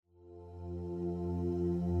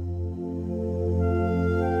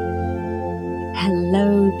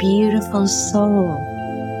Hello, beautiful soul.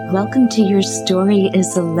 Welcome to Your Story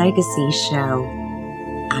is a Legacy show.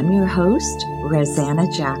 I'm your host, Rosanna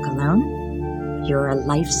Jackalone. You're a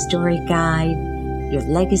life story guide, your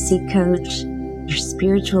legacy coach, your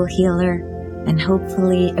spiritual healer, and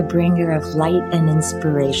hopefully a bringer of light and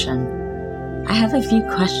inspiration. I have a few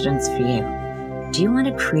questions for you. Do you want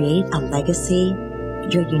to create a legacy,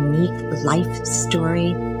 your unique life story,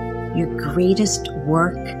 your greatest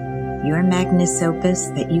work, your magnus opus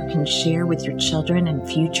that you can share with your children and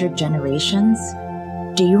future generations?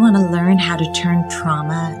 Do you want to learn how to turn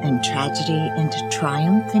trauma and tragedy into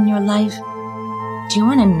triumph in your life? Do you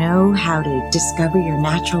want to know how to discover your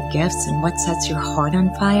natural gifts and what sets your heart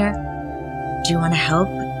on fire? Do you want to help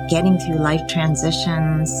getting through life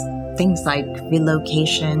transitions, things like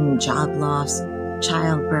relocation, job loss,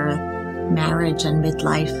 childbirth, marriage, and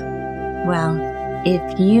midlife? Well,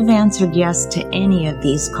 if you've answered yes to any of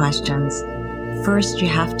these questions, first you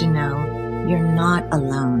have to know you're not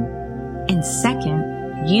alone. And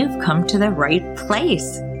second, you've come to the right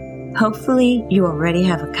place. Hopefully, you already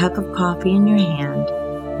have a cup of coffee in your hand,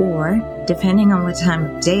 or, depending on what time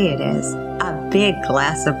of day it is, a big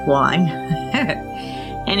glass of wine.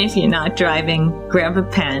 And if you're not driving, grab a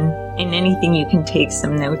pen and anything you can take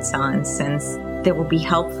some notes on, since there will be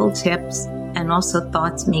helpful tips and also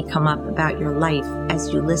thoughts may come up about your life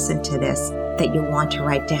as you listen to this that you'll want to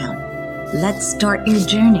write down. Let's start your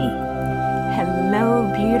journey.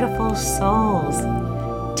 Hello, beautiful souls.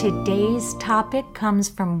 Today's topic comes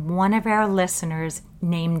from one of our listeners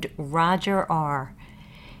named Roger R.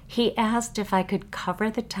 He asked if I could cover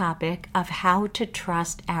the topic of how to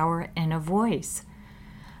trust our inner voice.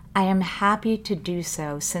 I am happy to do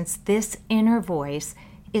so, since this inner voice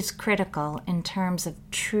is critical in terms of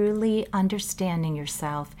truly understanding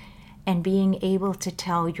yourself and being able to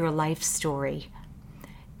tell your life story.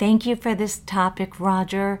 Thank you for this topic,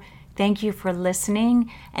 Roger. Thank you for listening,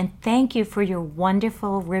 and thank you for your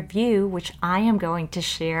wonderful review, which I am going to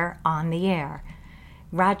share on the air.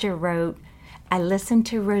 Roger wrote, "I listen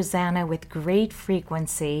to Rosanna with great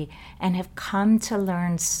frequency and have come to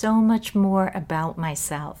learn so much more about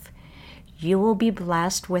myself. You will be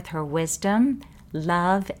blessed with her wisdom,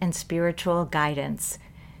 love, and spiritual guidance.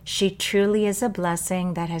 She truly is a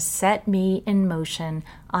blessing that has set me in motion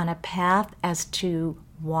on a path as to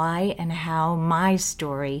why and how my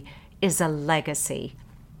story is a legacy."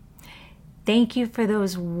 Thank you for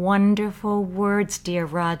those wonderful words, dear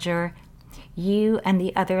Roger. You and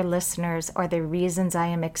the other listeners are the reasons I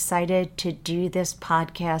am excited to do this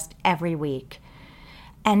podcast every week.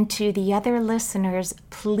 And to the other listeners,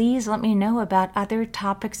 please let me know about other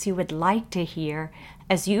topics you would like to hear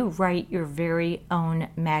as you write your very own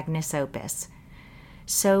magnus opus.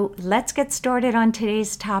 So let's get started on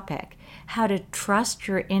today's topic, how to trust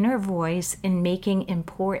your inner voice in making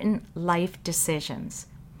important life decisions.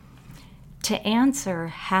 To answer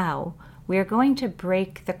how, we are going to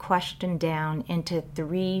break the question down into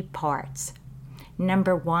 3 parts.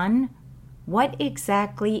 Number 1, what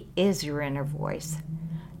exactly is your inner voice?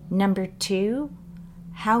 Number 2,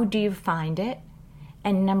 how do you find it?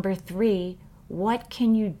 And number 3, what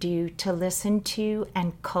can you do to listen to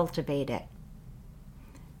and cultivate it?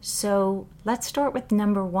 So let's start with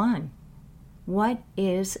number 1. What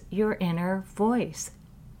is your inner voice?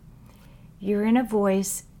 Your inner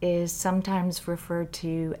voice is sometimes referred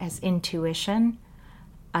to as intuition,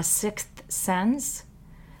 a sixth sense,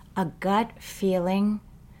 a gut feeling,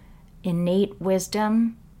 innate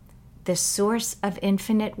wisdom, the source of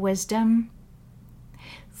infinite wisdom.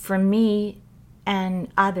 For me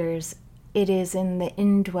and others, it is in the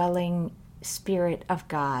indwelling Spirit of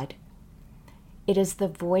God. It is the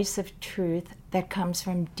voice of truth that comes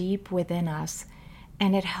from deep within us,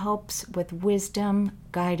 and it helps with wisdom,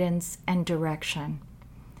 guidance, and direction.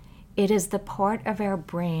 It is the part of our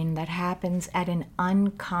brain that happens at an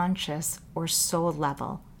unconscious or soul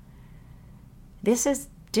level. This is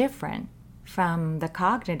different from the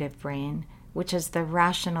cognitive brain, which is the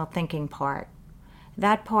rational thinking part.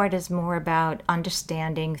 That part is more about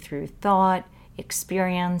understanding through thought,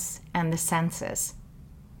 experience, and the senses.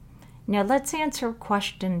 Now let's answer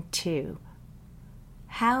question 2.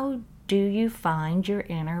 How do you find your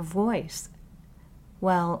inner voice?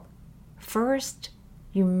 Well, first,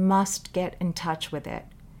 you must get in touch with it.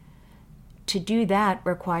 To do that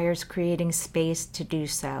requires creating space to do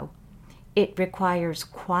so. It requires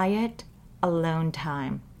quiet, alone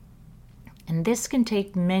time. And this can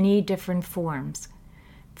take many different forms.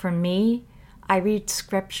 For me, I read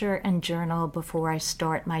scripture and journal before I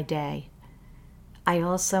start my day. I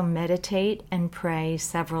also meditate and pray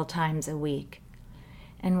several times a week.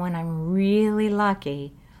 And when I'm really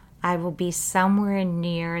lucky, I will be somewhere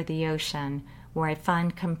near the ocean where I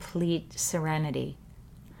find complete serenity.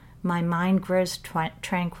 My mind grows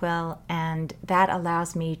tranquil, and that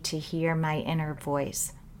allows me to hear my inner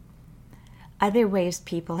voice. Other ways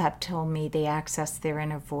people have told me they access their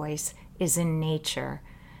inner voice is in nature,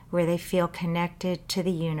 where they feel connected to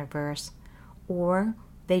the universe, or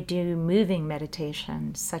they do moving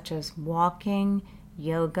meditations such as walking,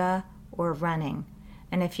 yoga, or running.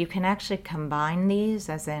 And if you can actually combine these,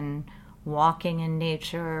 as in walking in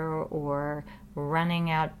nature or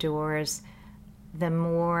running outdoors, the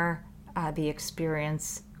more the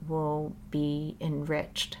experience will be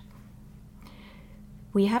enriched.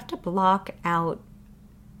 We have to block out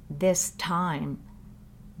this time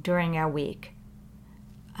during our week.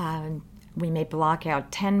 We may block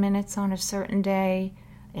out 10 minutes on a certain day,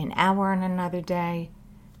 an hour on another day,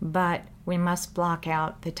 but we must block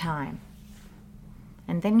out the time.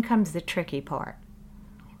 And then comes the tricky part.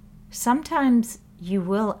 Sometimes you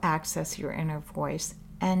will access your inner voice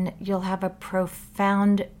and you'll have a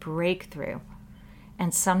profound breakthrough.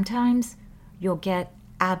 And sometimes you'll get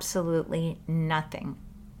absolutely nothing.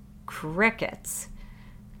 Crickets.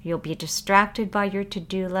 You'll be distracted by your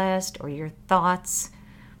to-do list or your thoughts.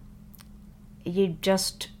 You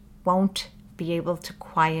just won't be able to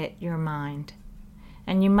quiet your mind.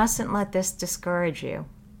 And you mustn't let this discourage you.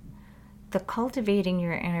 The cultivating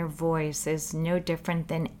your inner voice is no different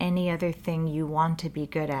than any other thing you want to be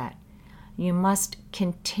good at. You must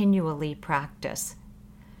continually practice.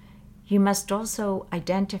 You must also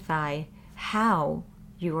identify how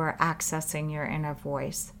you are accessing your inner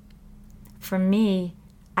voice. For me,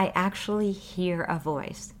 I actually hear a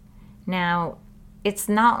voice. Now, it's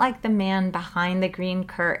not like the man behind the green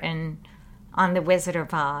curtain on The Wizard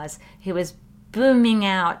of Oz who is booming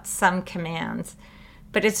out some commands,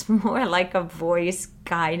 but it's more like a voice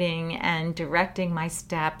guiding and directing my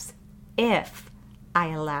steps if I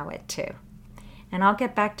allow it to. And I'll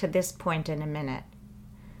get back to this point in a minute.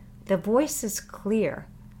 The voice is clear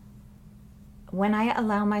when I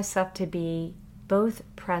allow myself to be both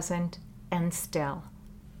present and still.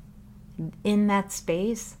 In that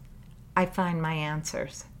space, I find my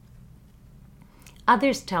answers.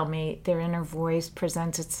 Others tell me their inner voice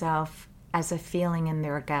presents itself as a feeling in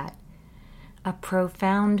their gut, a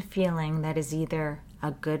profound feeling that is either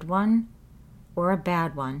a good one or a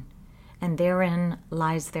bad one, and therein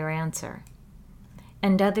lies their answer.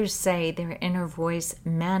 And others say their inner voice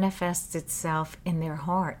manifests itself in their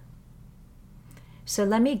heart. So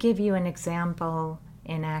let me give you an example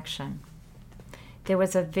in action. There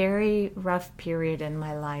was a very rough period in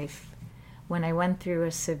my life when I went through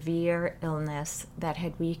a severe illness that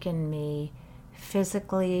had weakened me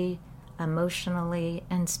physically, emotionally,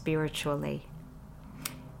 and spiritually.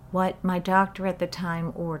 What my doctor at the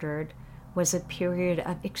time ordered was a period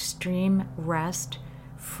of extreme rest,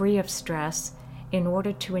 free of stress, in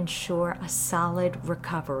order to ensure a solid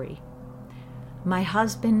recovery. My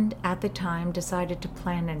husband at the time decided to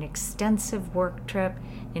plan an extensive work trip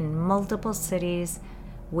in multiple cities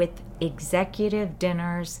with executive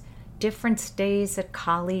dinners, different stays at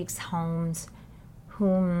colleagues' homes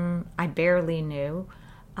whom I barely knew,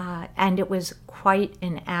 and it was quite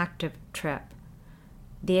an active trip,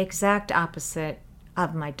 the exact opposite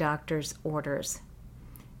of my doctor's orders.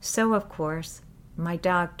 So, of course, my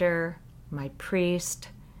doctor, my priest,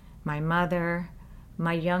 my mother,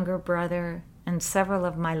 my younger brother, and several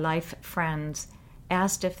of my life friends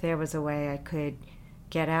asked if there was a way I could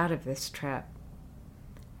get out of this trip.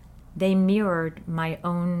 They mirrored my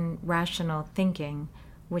own rational thinking,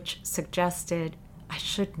 which suggested I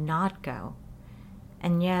should not go.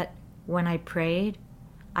 And yet, when I prayed,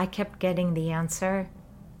 I kept getting the answer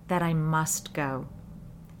that I must go.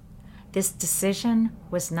 This decision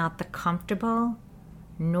was not the comfortable,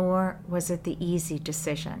 nor was it the easy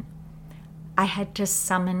decision. I had to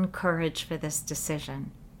summon courage for this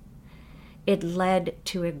decision. It led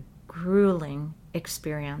to a grueling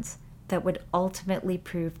experience that would ultimately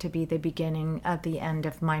prove to be the beginning of the end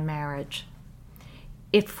of my marriage.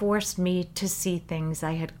 It forced me to see things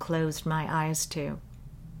I had closed my eyes to.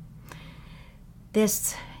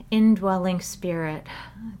 This indwelling spirit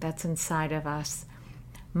that's inside of us,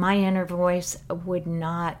 my inner voice would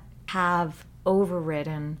not have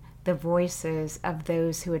overridden the voices of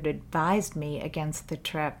those who had advised me against the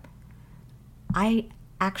trip. I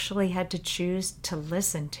actually had to choose to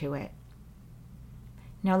listen to it.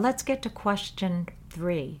 Now let's get to question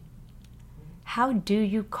 3. How do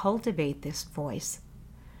you cultivate this voice?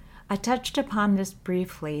 I touched upon this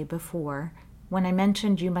briefly before when I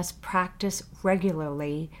mentioned you must practice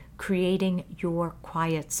regularly creating your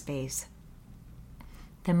quiet space.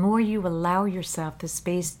 The more you allow yourself the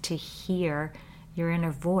space to hear your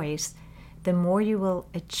inner voice, the more you will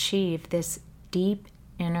achieve this deep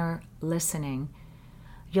inner listening.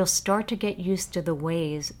 You'll start to get used to the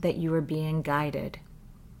ways that you are being guided.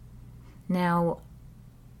 Now,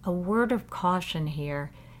 a word of caution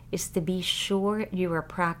here is to be sure you are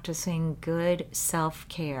practicing good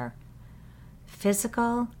self-care,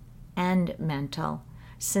 physical and mental,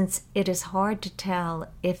 since it is hard to tell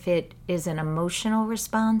if it is an emotional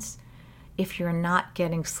response, if you're not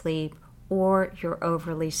getting sleep, or you're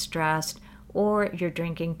overly stressed, or you're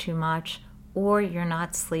drinking too much, or you're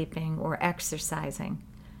not sleeping or exercising.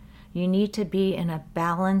 You need to be in a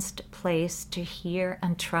balanced place to hear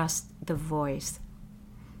and trust the voice.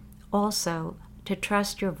 Also, to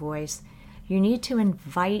trust your voice, you need to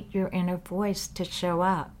invite your inner voice to show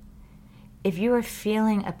up. If you are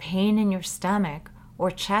feeling a pain in your stomach or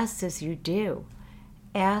chest as you do,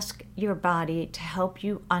 ask your body to help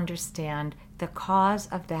you understand the cause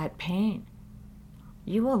of that pain.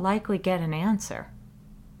 You will likely get an answer.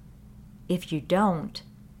 If you don't,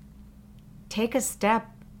 take a step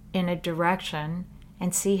in a direction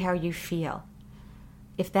and see how you feel.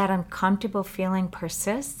 If that uncomfortable feeling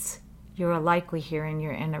persists, you are likely hearing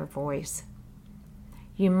your inner voice.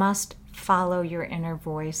 You must follow your inner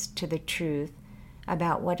voice to the truth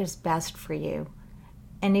about what is best for you.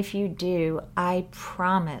 And if you do, I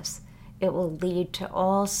promise it will lead to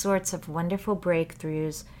all sorts of wonderful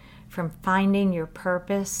breakthroughs, from finding your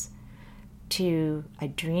purpose to a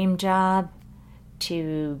dream job,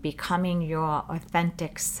 to becoming your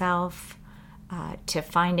authentic self, to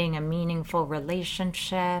finding a meaningful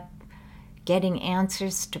relationship, getting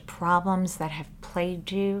answers to problems that have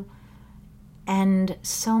plagued you, and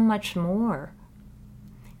so much more.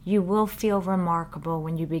 You will feel remarkable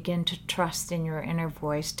when you begin to trust in your inner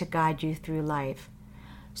voice to guide you through life.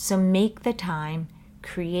 So make the time,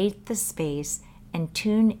 create the space, and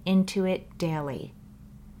tune into it daily.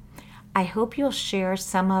 I hope you'll share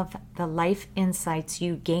some of the life insights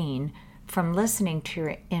you gain from listening to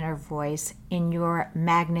your inner voice in your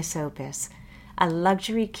Magnus Opus, a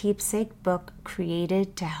luxury keepsake book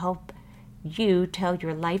created to help you tell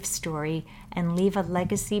your life story and leave a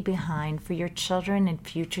legacy behind for your children and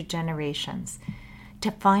future generations.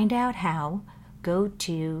 To find out how, go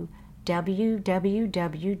to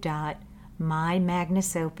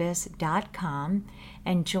www.mymagnusopus.com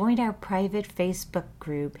and join our private Facebook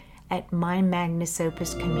group at My Magnus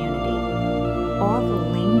Opus Community. All the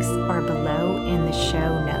links are below in the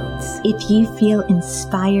show notes. If you feel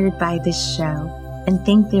inspired by this show and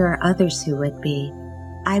think there are others who would be,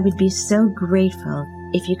 I would be so grateful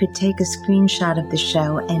if you could take a screenshot of the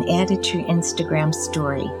show and add it to your Instagram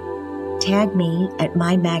story. Tag me at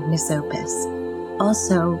My Magnus Opus.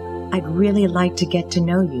 Also, I'd really like to get to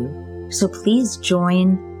know you, so please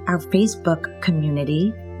join our Facebook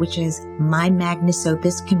community, which is My Magnus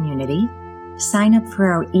Opus Community. Sign up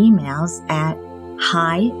for our emails at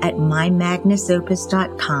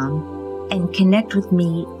hi@mymagnusopus.com and connect with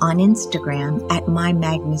me on Instagram at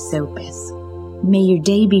MyMagnusOpus. May your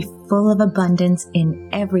day be full of abundance in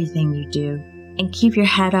everything you do, and keep your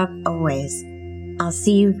head up always. I'll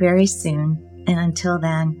see you very soon, and until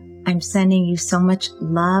then, I'm sending you so much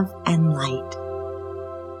love and light.